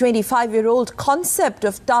 The 25-year-old concept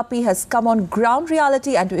of Tapi has come on ground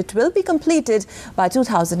reality and it will be completed by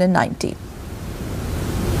 2019.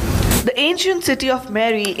 The ancient city of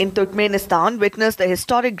Mari in Turkmenistan witnessed the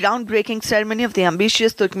historic groundbreaking ceremony of the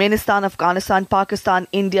ambitious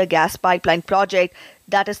Turkmenistan-Afghanistan-Pakistan-India gas pipeline project,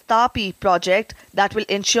 that is Tapi project, that will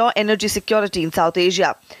ensure energy security in South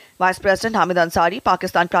Asia. Vice President Hamid Ansari,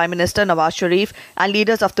 Pakistan Prime Minister Nawaz Sharif and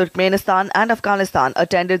leaders of Turkmenistan and Afghanistan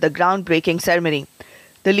attended the groundbreaking ceremony.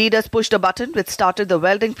 The leaders pushed a button which started the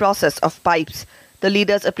welding process of pipes. The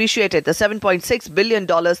leaders appreciated the $7.6 billion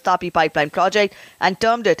Tapi pipeline project and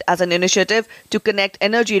termed it as an initiative to connect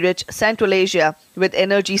energy-rich Central Asia with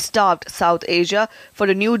energy-starved South Asia for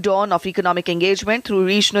a new dawn of economic engagement through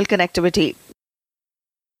regional connectivity.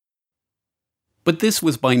 But this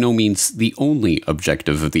was by no means the only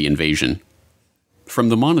objective of the invasion. From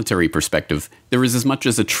the monetary perspective, there is as much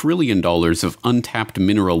as $1 trillion of untapped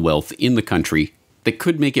mineral wealth in the country that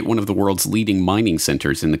could make it one of the world's leading mining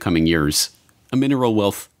centers in the coming years. A mineral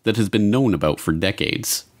wealth that has been known about for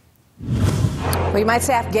decades. Well, you might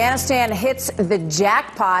say Afghanistan hits the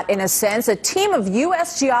jackpot in a sense. A team of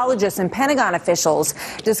U.S. geologists and Pentagon officials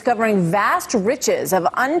discovering vast riches of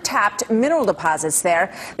untapped mineral deposits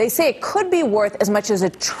there. They say it could be worth as much as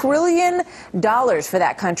 $1 trillion for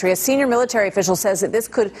that country. A senior military official says that this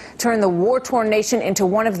could turn the war-torn nation into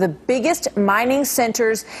one of the biggest mining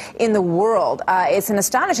centers in the world. It's an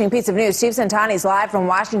astonishing piece of news. Steve Santani is live from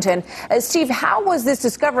Washington. Steve, how was this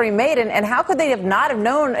discovery made, and how could they not have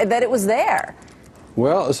known that it was there?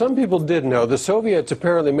 Well, some people did know. The Soviets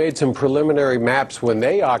apparently made some preliminary maps when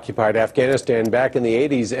they occupied Afghanistan back in the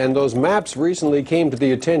 80s, and those maps recently came to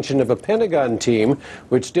the attention of a Pentagon team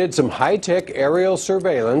which did some high-tech aerial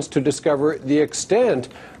surveillance to discover the extent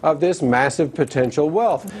of this massive potential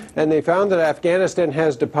wealth. And they found that Afghanistan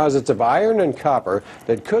has deposits of iron and copper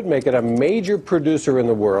that could make it a major producer in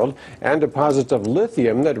the world, and deposits of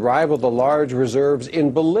lithium that rival the large reserves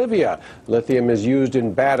in Bolivia. Lithium is used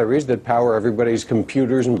in batteries that power everybody's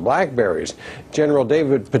computers and Blackberries. General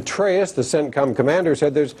David Petraeus, the CENTCOM commander,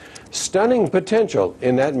 said there's stunning potential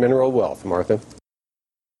in that mineral wealth. Martha?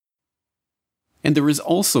 And there is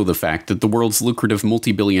also the fact that the world's lucrative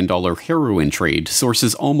multi-billion-dollar heroin trade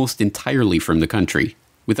sources almost entirely from the country,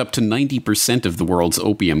 with up to 90% of the world's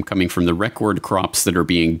opium coming from the record crops that are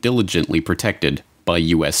being diligently protected by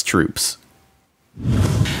U.S. troops.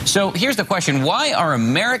 So here's the question. Why are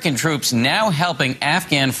American troops now helping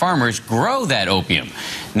Afghan farmers grow that opium?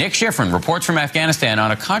 Nick Schifrin reports from Afghanistan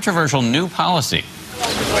on a controversial new policy.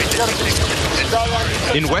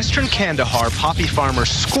 In western Kandahar, poppy farmers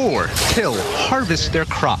score, till, harvest their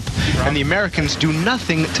crop, and the Americans do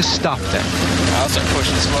nothing to stop them. I'll start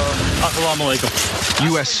pushing slow. Assalamu alaikum.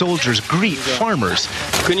 U.S. soldiers greet farmers.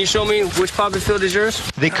 Can you show me which poppy field is yours?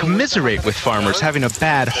 They commiserate with farmers having a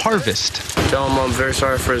bad harvest. Tell him I'm very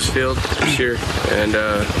sorry for his field this year, and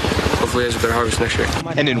hopefully he has a better harvest next year.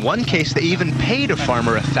 And in one case, they even paid a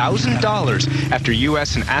farmer $1,000 after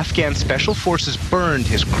U.S. and Afghan special forces burned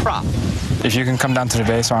his crop. If you can come down to the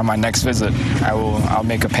base or on my next visit, I'll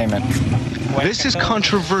make a payment. This is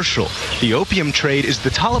controversial. The opium trade is the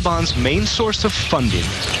Taliban's main source of funding.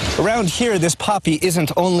 Around here, this poppy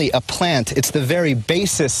isn't only a plant, it's the very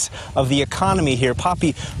basis of the economy here.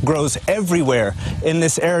 Poppy grows everywhere in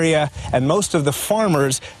this area, and most of the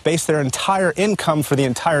farmers base their entire income for the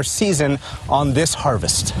entire season on this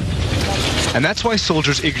harvest. And that's why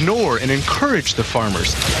soldiers ignore and encourage the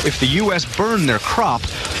farmers. If the U.S. burned their crop,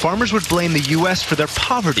 farmers would blame the U.S. for their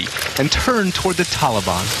poverty and turn toward the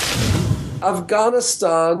Taliban.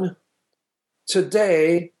 Afghanistan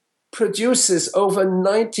today produces over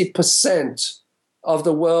 90% of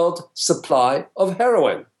the world supply of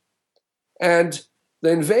heroin. And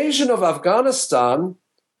the invasion of Afghanistan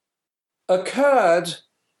occurred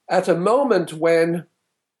at a moment when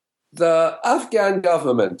the Afghan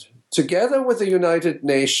government, together with the United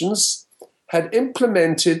Nations, had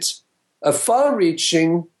implemented a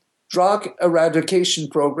far-reaching drug eradication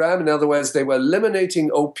program. In other words, they were eliminating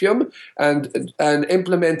opium and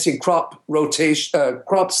implementing crop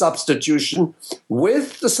substitution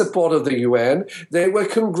with the support of the UN. They were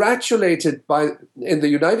congratulated in the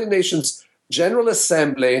United Nations General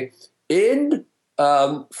Assembly in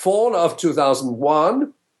fall of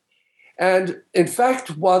 2001. And in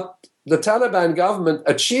fact, what the Taliban government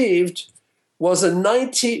achieved was a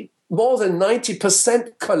more than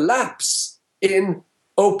 90% collapse in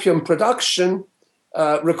opium production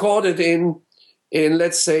recorded in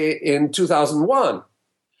let's say, in 2001.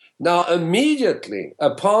 Now, immediately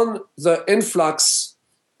upon the influx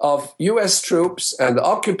of U.S. troops and the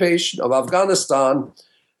occupation of Afghanistan,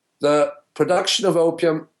 the production of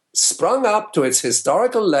opium sprung up to its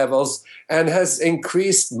historical levels and has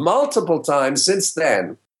increased multiple times since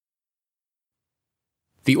then.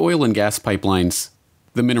 The oil and gas pipelines,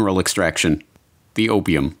 the mineral extraction, the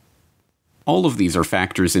opium. All of these are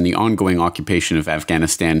factors in the ongoing occupation of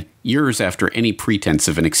Afghanistan years after any pretense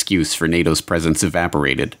of an excuse for NATO's presence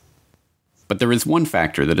evaporated. But there is one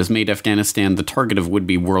factor that has made Afghanistan the target of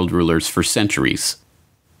would-be world rulers for centuries: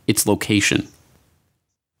 its location.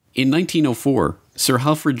 In 1904, Sir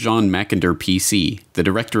Halfred John Mackinder PC, the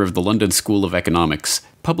director of the London School of Economics,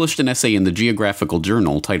 published an essay in the Geographical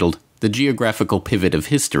Journal titled The Geographical Pivot of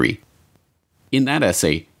History. In that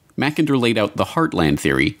essay, Mackinder laid out the Heartland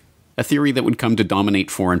Theory, a theory that would come to dominate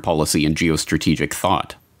foreign policy and geostrategic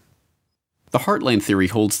thought. The Heartland Theory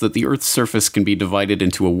holds that the Earth's surface can be divided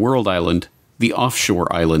into a world island, the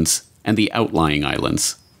offshore islands, and the outlying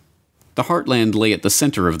islands. The Heartland lay at the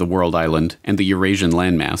center of the world island and the Eurasian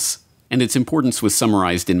landmass, and its importance was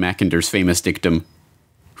summarized in Mackinder's famous dictum,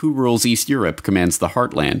 "Who rules East Europe commands the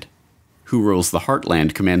Heartland. Who rules the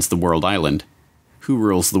Heartland commands the world island. Who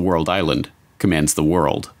rules the world island commands the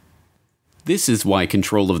world." This is why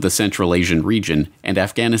control of the Central Asian region, and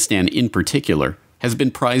Afghanistan in particular, has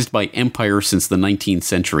been prized by empire since the 19th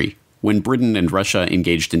century, when Britain and Russia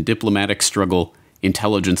engaged in diplomatic struggle,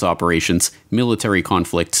 intelligence operations, military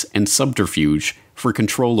conflicts, and subterfuge for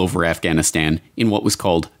control over Afghanistan in what was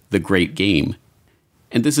called the Great Game.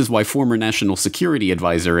 And this is why former National Security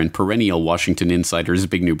Advisor and perennial Washington insider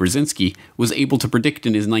Zbigniew Brzezinski was able to predict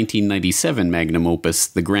in his 1997 magnum opus,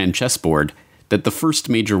 The Grand Chessboard, that the first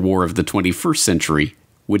major war of the 21st century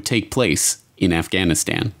would take place in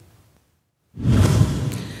Afghanistan.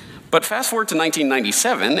 But fast forward to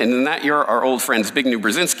 1997, and in that year, our old friend Zbigniew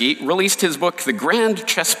Brzezinski released his book, The Grand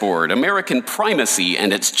Chessboard, American Primacy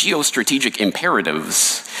and Its Geostrategic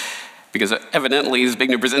Imperatives. Because evidently,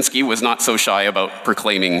 Zbigniew Brzezinski was not so shy about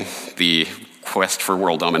proclaiming the quest for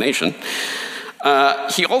world domination.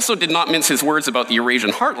 He also did not mince his words about the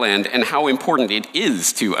Eurasian heartland and how important it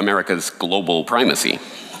is to America's global primacy.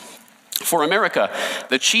 For America,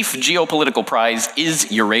 the chief geopolitical prize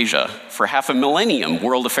is Eurasia. For half a millennium,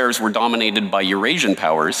 world affairs were dominated by Eurasian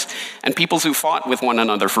powers and peoples who fought with one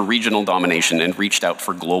another for regional domination and reached out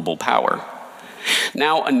for global power.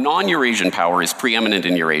 Now, a non-Eurasian power is preeminent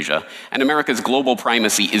in Eurasia, and America's global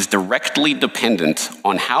primacy is directly dependent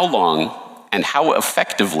on how long and how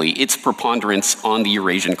effectively its preponderance on the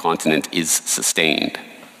Eurasian continent is sustained.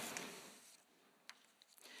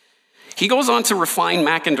 He goes on to refine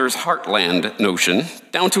Mackinder's heartland notion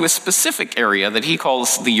down to a specific area that he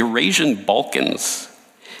calls the Eurasian Balkans.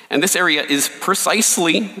 And this area is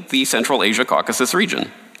precisely the Central Asia-Caucasus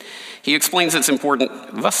region. He explains its importance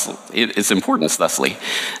thusly.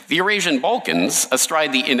 The Eurasian Balkans,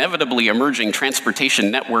 astride the inevitably emerging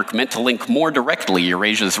transportation network meant to link more directly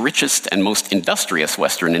Eurasia's richest and most industrious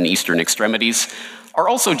western and eastern extremities, are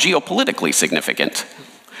also geopolitically significant.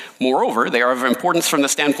 Moreover, they are of importance from the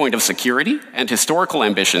standpoint of security and historical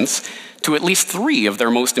ambitions to at least three of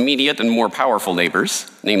their most immediate and more powerful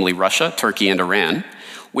neighbors, namely Russia, Turkey, and Iran,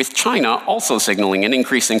 with China also signaling an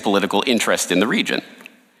increasing political interest in the region.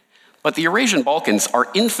 But the Eurasian Balkans are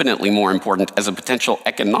infinitely more important as a potential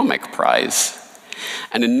economic prize.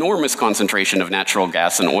 An enormous concentration of natural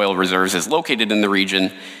gas and oil reserves is located in the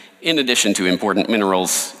region, in addition to important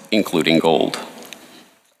minerals, including gold.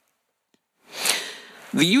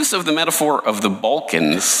 The use of the metaphor of the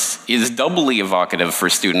Balkans is doubly evocative for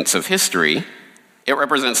students of history. It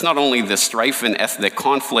represents not only the strife and ethnic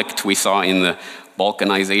conflict we saw in the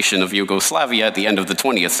Balkanization of Yugoslavia at the end of the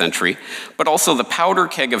 20th century, but also the powder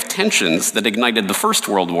keg of tensions that ignited the First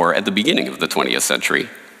World War at the beginning of the 20th century.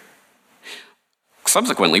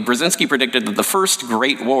 Subsequently, Brzezinski predicted that the first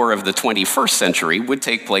Great War of the 21st century would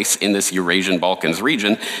take place in this Eurasian Balkans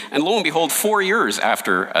region, and lo and behold, 4 years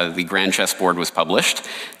after the Grand Chessboard was published,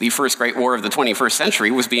 the first Great War of the 21st century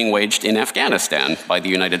was being waged in Afghanistan by the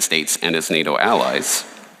United States and its NATO allies.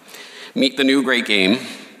 Meet the new Great Game,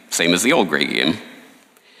 same as the old Great Game.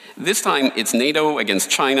 This time, it's NATO against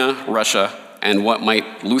China, Russia, and what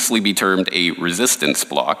might loosely be termed a resistance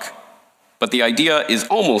bloc. But the idea is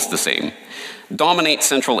almost the same. Dominate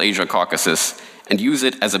Central Asia Caucasus and use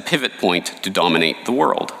it as a pivot point to dominate the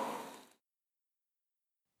world.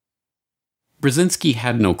 Brzezinski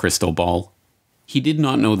had no crystal ball. He did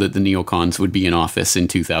not know that the neocons would be in office in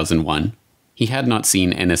 2001. He had not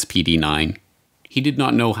seen NSPD-9. He did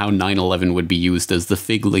not know how 9/11 would be used as the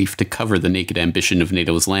fig leaf to cover the naked ambition of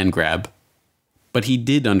NATO's land grab. But he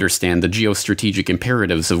did understand the geostrategic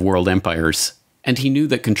imperatives of world empires, and he knew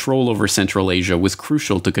that control over Central Asia was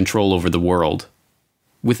crucial to control over the world.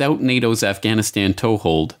 Without NATO's Afghanistan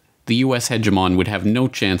toehold, the US hegemon would have no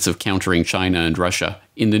chance of countering China and Russia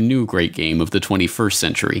in the new great game of the 21st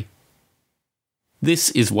century. This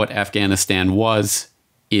is what Afghanistan was,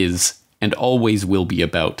 is, and always will be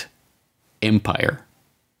about. Empire.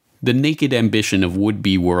 The naked ambition of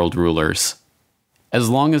would-be world rulers. As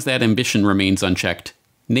long as that ambition remains unchecked,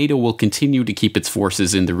 NATO will continue to keep its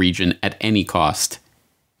forces in the region at any cost.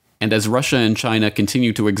 And as Russia and China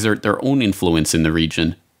continue to exert their own influence in the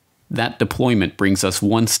region, that deployment brings us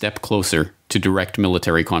one step closer to direct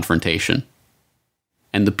military confrontation.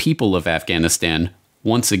 And the people of Afghanistan,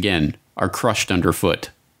 once again, are crushed underfoot,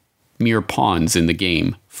 mere pawns in the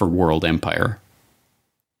game for world empire.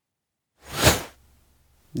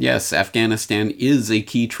 Yes, Afghanistan is a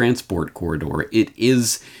key transport corridor. It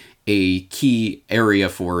is a key area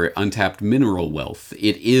for untapped mineral wealth.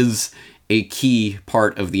 It is a key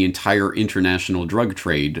part of the entire international drug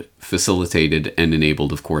trade, facilitated and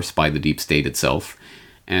enabled, of course, by the deep state itself.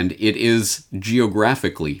 And it is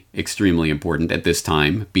geographically extremely important at this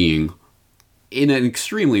time, being in an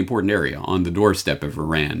extremely important area on the doorstep of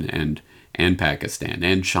Iran and Pakistan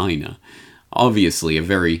and China. Obviously, a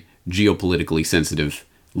very geopolitically sensitive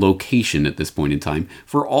location at this point in time.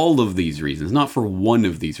 For all of these reasons, not for one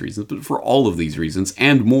of these reasons, but for all of these reasons,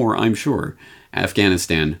 and more, I'm sure,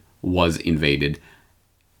 Afghanistan was invaded.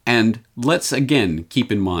 And let's again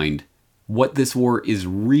keep in mind what this war is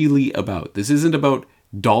really about. This isn't about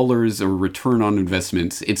dollars or return on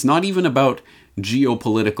investments. It's not even about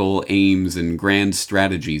geopolitical aims and grand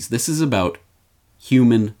strategies. This is about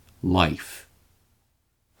human life.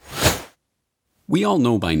 We all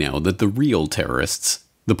know by now that the real terrorists,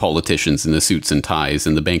 the politicians in the suits and ties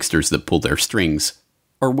and the banksters that pull their strings,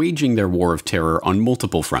 are waging their war of terror on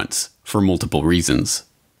multiple fronts, for multiple reasons.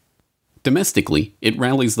 Domestically, it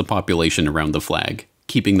rallies the population around the flag,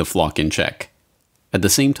 keeping the flock in check. At the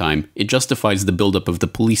same time, it justifies the buildup of the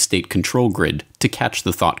police-state control grid to catch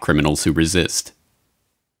the thought criminals who resist.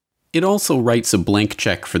 It also writes a blank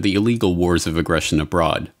check for the illegal wars of aggression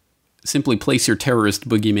abroad. Simply place your terrorist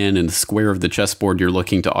boogeyman in the square of the chessboard you're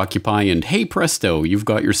looking to occupy, and hey presto, you've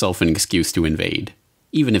got yourself an excuse to invade.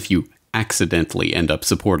 Even if you accidentally end up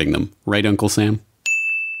supporting them. Right, Uncle Sam?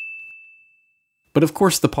 But of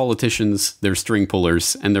course the politicians, their string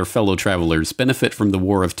pullers, and their fellow travelers benefit from the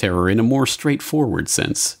war of terror in a more straightforward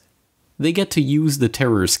sense. They get to use the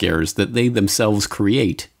terror scares that they themselves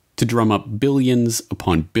create to drum up billions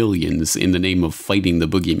upon billions in the name of fighting the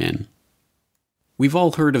boogeyman. We've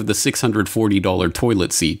all heard of the $640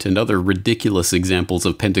 toilet seat and other ridiculous examples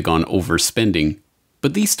of Pentagon overspending,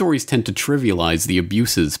 but these stories tend to trivialize the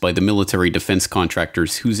abuses by the military defense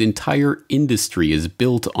contractors whose entire industry is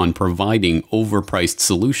built on providing overpriced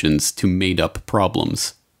solutions to made-up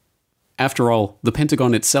problems. After all, the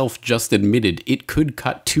Pentagon itself just admitted it could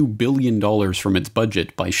cut $2 billion from its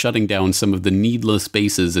budget by shutting down some of the needless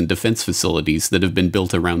bases and defense facilities that have been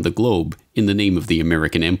built around the globe in the name of the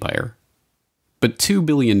American empire. But $2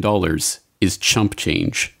 billion is chump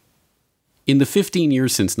change. In the 15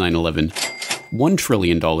 years since 9/11, $1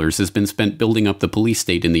 trillion has been spent building up the police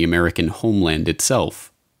state in the American homeland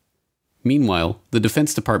itself. Meanwhile, the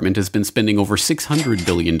Defense Department has been spending over $600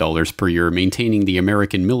 billion per year maintaining the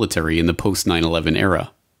American military in the post-9/11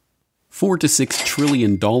 era. $4 to $6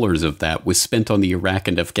 trillion of that was spent on the Iraq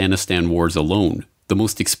and Afghanistan wars alone, the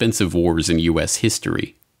most expensive wars in U.S.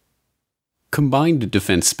 history. Combined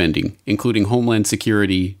defense spending, including Homeland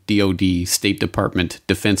Security, DoD, State Department,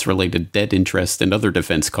 defense-related debt interest, and other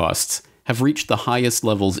defense costs, have reached the highest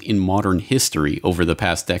levels in modern history over the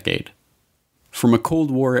past decade. From a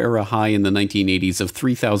Cold War-era high in the 1980s of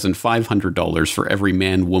 $3,500 for every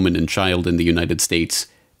man, woman, and child in the United States,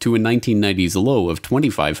 to a 1990s low of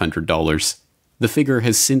 $2,500, the figure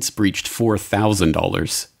has since breached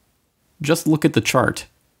 $4,000. Just look at the chart.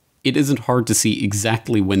 It isn't hard to see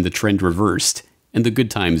exactly when the trend reversed, and the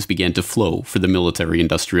good times began to flow for the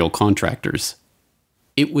military-industrial contractors.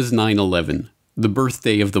 It was 9/11, the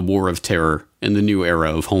birthday of the War of Terror and the new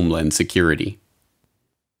era of Homeland Security.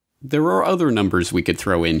 There are other numbers we could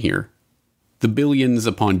throw in here. The billions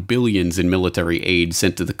upon billions in military aid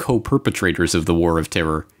sent to the co-perpetrators of the War of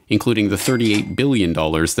Terror, including the $38 billion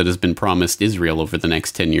that has been promised Israel over the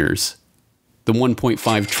next 10 years. The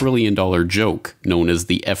 $1.5 trillion joke known as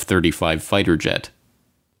the F-35 fighter jet.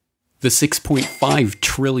 The $6.5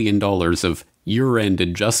 trillion of year-end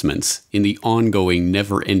adjustments in the ongoing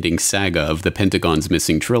never-ending saga of the Pentagon's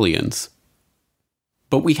missing trillions.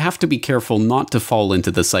 But we have to be careful not to fall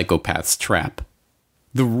into the psychopath's trap.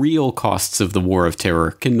 The real costs of the War of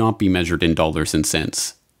Terror cannot be measured in dollars and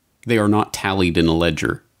cents. They are not tallied in a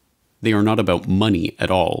ledger. They are not about money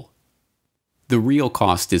at all. The real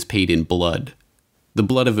cost is paid in blood. The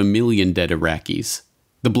blood of 1 million dead Iraqis.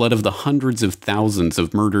 The blood of the hundreds of thousands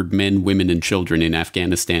of murdered men, women, and children in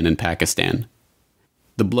Afghanistan and Pakistan.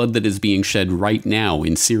 The blood that is being shed right now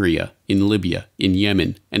in Syria, in Libya, in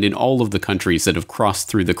Yemen, and in all of the countries that have crossed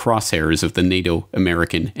through the crosshairs of the NATO,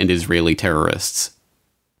 American, and Israeli terrorists.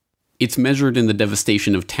 It's measured in the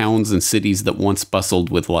devastation of towns and cities that once bustled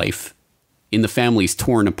with life, in the families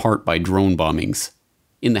torn apart by drone bombings,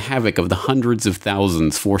 in the havoc of the hundreds of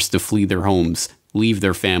thousands forced to flee their homes, leave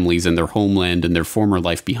their families and their homeland and their former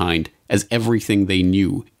life behind, as everything they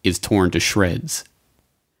knew is torn to shreds.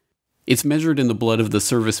 It's measured in the blood of the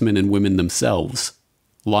servicemen and women themselves,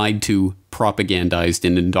 lied to, propagandized,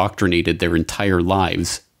 and indoctrinated their entire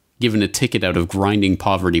lives, given a ticket out of grinding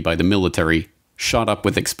poverty by the military, shot up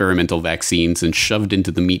with experimental vaccines, and shoved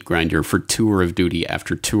into the meat grinder for tour of duty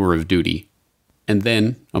after tour of duty. And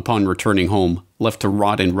then, upon returning home, left to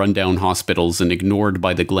rot in rundown hospitals and ignored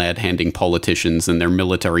by the glad-handing politicians and their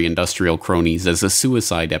military-industrial cronies as a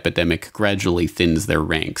suicide epidemic gradually thins their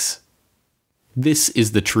ranks. This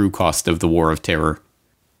is the true cost of the War of Terror,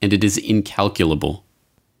 and it is incalculable.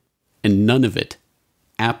 And none of it,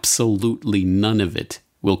 absolutely none of it,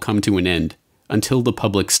 will come to an end until the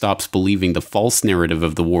public stops believing the false narrative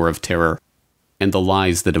of the War of Terror and the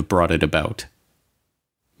lies that have brought it about.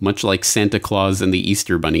 Much like Santa Claus and the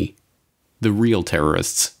Easter Bunny, the real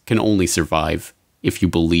terrorists can only survive if you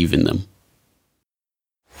believe in them.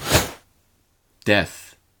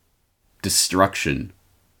 Death, destruction,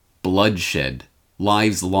 bloodshed,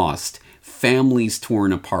 lives lost, families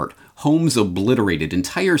torn apart, homes obliterated,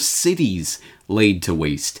 entire cities laid to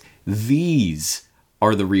waste. These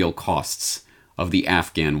are the real costs of the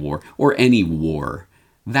Afghan war, or any war.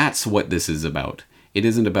 That's what this is about. It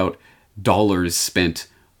isn't about dollars spent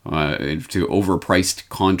to overpriced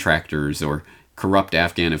contractors or corrupt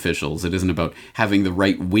Afghan officials. It isn't about having the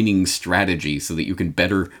right winning strategy so that you can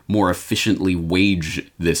better, more efficiently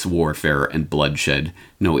wage this warfare and bloodshed.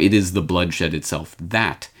 No, it is the bloodshed itself.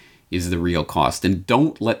 That is the real cost. And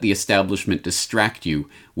don't let the establishment distract you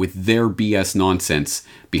with their BS nonsense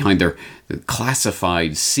behind their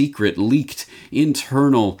classified, secret, leaked,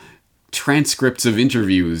 internal transcripts of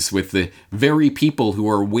interviews with the very people who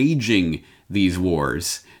are waging these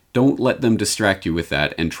wars. Don't let them distract you with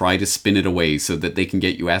that and try to spin it away so that they can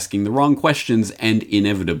get you asking the wrong questions and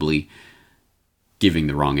inevitably giving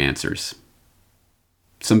the wrong answers.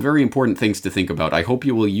 Some very important things to think about. I hope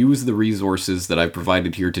you will use the resources that I've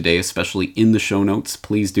provided here today, especially in the show notes.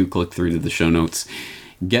 Please do click through to the show notes.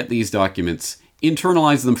 Get these documents,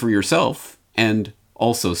 internalize them for yourself, and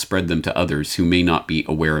also spread them to others who may not be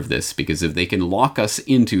aware of this, because if they can lock us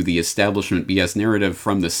into the establishment BS narrative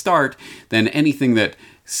from the start, then anything that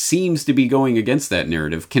seems to be going against that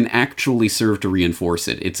narrative can actually serve to reinforce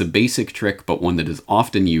it. It's a basic trick, but one that is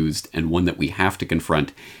often used and one that we have to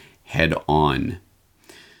confront head on.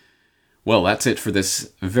 Well, that's it for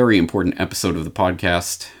this very important episode of the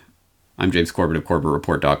podcast. I'm James Corbett of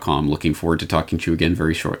CorbettReport.com. Looking forward to talking to you again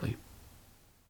very shortly.